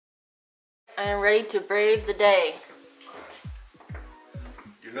I am ready to brave the day.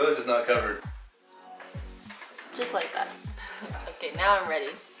 Your nose is not covered. Just like that. Okay, now I'm ready.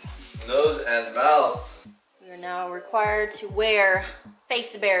 Nose and mouth. We are now required to wear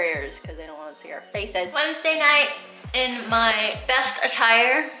face barriers because they don't want to see our faces. Wednesday night in my best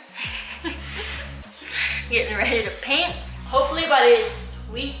attire. Getting ready to paint. Hopefully by this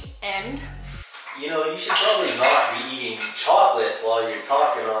weekend. You know, you should probably not be eating chocolate while you're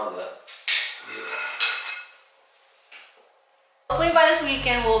talking on the... Hopefully by this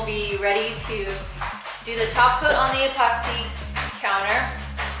weekend we'll be ready to do the top coat on the epoxy counter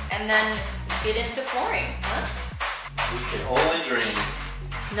and then get into flooring. Huh? We can only dream.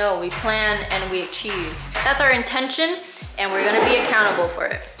 No, we plan and we achieve. That's our intention and we're gonna be accountable for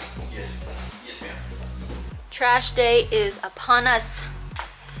it. Yes, yes ma'am. Trash day is upon us.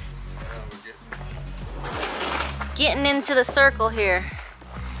 Getting into the circle here.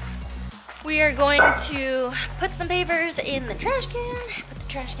 We are going to put some papers in the trash can, put the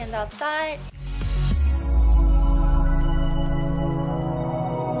trash cans outside.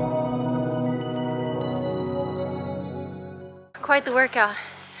 Quite the workout.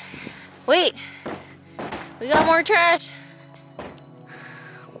 Wait, we got more trash.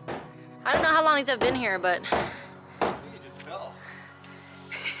 I don't know how long these have been here, but. I think it just fell.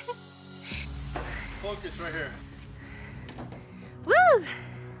 Focus right here. Woo!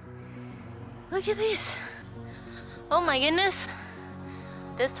 Look at these. Oh my goodness.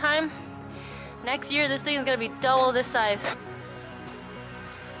 This time, next year, this thing is gonna be double this size. Look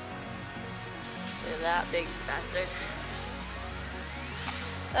at that big bastard.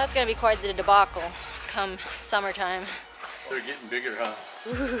 That's gonna be quite the debacle come summertime. They're getting bigger, huh?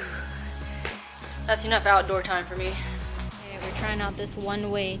 Ooh. That's enough outdoor time for me. Okay, we're trying out this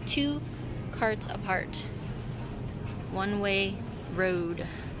one-way, 2 carts apart. One-way road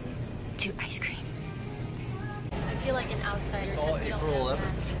to ice cream. I feel like an outsider. It's all April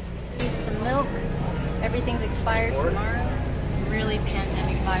 11th. The milk, everything's expired tomorrow. Really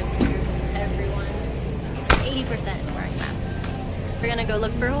pandemic vibes here. Everyone, 80% is wearing masks. We're gonna go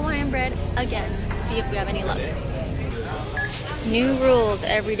look for Hawaiian bread again, see if we have any luck. New rules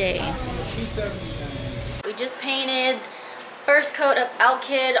every day. We just painted first coat of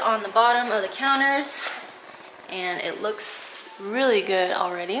Alkyd on the bottom of the counters and it looks really good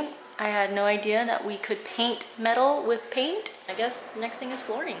already. I had no idea that we could paint metal with paint. I guess next thing is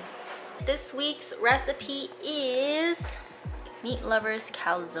flooring. This week's recipe is meat lovers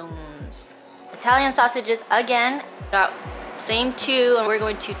calzones. Italian sausages again. Got the same 2 and we're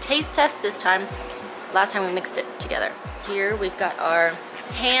going to taste test this time. Last time we mixed it together. Here we've got our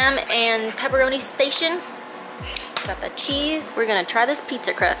ham and pepperoni station. Got the cheese. We're gonna try this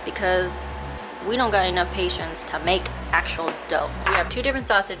pizza crust because we don't got enough patience to make actual dough. We have 2 different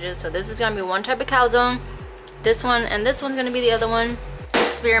sausages, so this is gonna be one type of calzone. This one and this one's gonna be the other one.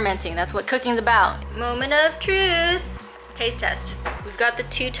 Experimenting, that's what cooking's about. Moment of truth. Taste test. We've got the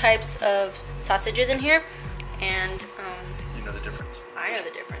 2 types of sausages in here and You know the difference? I know the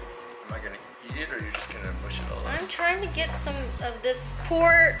difference. Am I gonna eat it or are you just gonna mush it all out? I'm trying to get some of this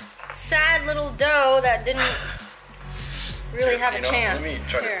poor, sad little dough that didn't really have a chance. Let me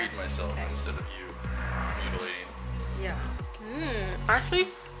try Here. to feed myself instead of you mutilating. Yeah. Actually,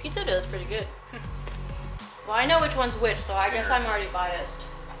 pizza dough is pretty good. Well, I know which one's which, so I guess I'm already biased.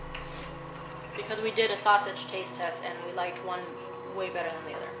 Because we did a sausage taste test and we liked one way better than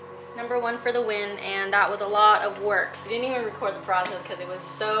the other. Number 1 for the win, and that was a lot of work. We didn't even record the process because it was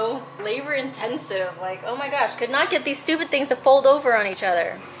so labor intensive. Like, oh my gosh, could not get these stupid things to fold over on each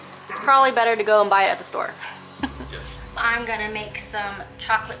other. It's probably better to go and buy it at the store. Yes. I'm gonna make some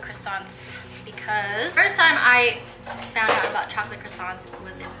chocolate croissants because first time I found out about chocolate croissants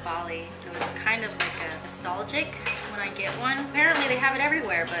was in Bali, so it's kind of like a nostalgic when I get one. Apparently they have it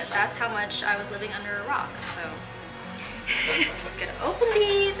everywhere, but that's how much I was living under a rock, so I'm just gonna open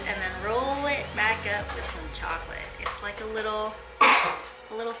these and then roll it back up with some chocolate. It's like a little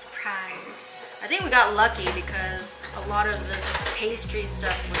surprise. I think we got lucky because a lot of this pastry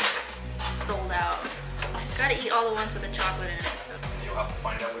stuff was sold out. Gotta eat all the ones with the chocolate in it. You'll have to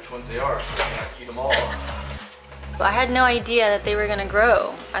find out which ones they are, so you can eat them all. But I had no idea that they were gonna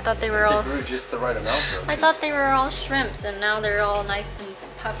grow. I thought they were all. They grew just the right amount though. I thought they were all shrimps, and now they're all nice and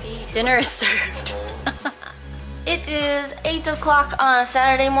puffy. Dinner is served. It is 8 o'clock on a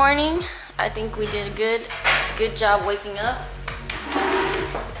Saturday morning. I think we did a good job waking up.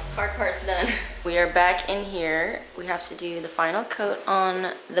 Hard part's done. We are back in here. We have to do the final coat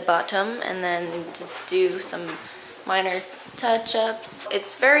on the bottom and then just do some minor touch-ups.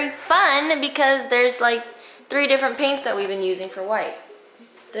 It's very fun because there's like 3 different paints that we've been using for white.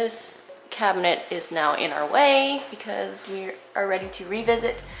 This cabinet is now in our way because we are ready to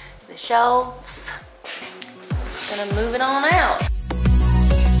revisit the shelves. Just gonna move it on out.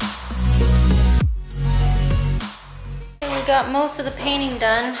 We got most of the painting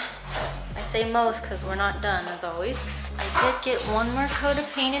done. I say most because we're not done as always. I did get one more coat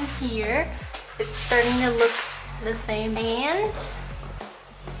of paint in here. It's starting to look the same. And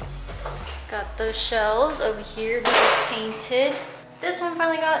got those shelves over here being painted. This one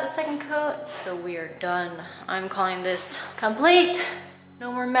finally got a second coat, so we are done. I'm calling this complete.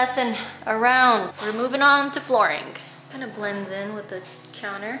 No more messing around. We're moving on to flooring. Kind of blends in with the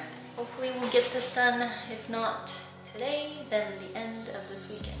counter. Hopefully we'll get this done. If not today, then the end of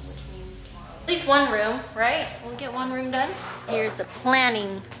this weekend, which means tomorrow. At least one room, right? We'll get one room done. Here's the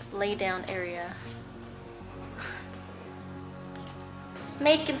planning lay down area.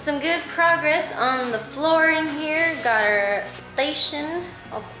 Making some good progress on the flooring here. Got our station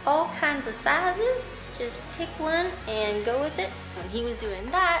of all kinds of sizes. Just pick one and go with it. When he was doing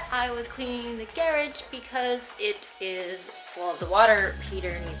that, I was cleaning the garage because it is, well, the water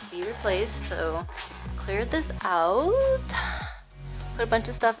heater needs to be replaced. So cleared this out. Put a bunch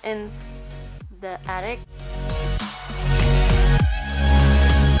of stuff in the attic.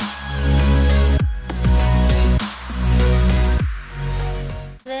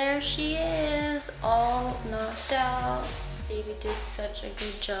 There she is, all knocked out. Baby did such a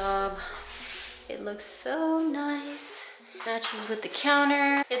good job. It looks so nice. Matches with the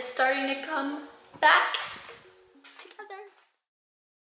counter. It's starting to come back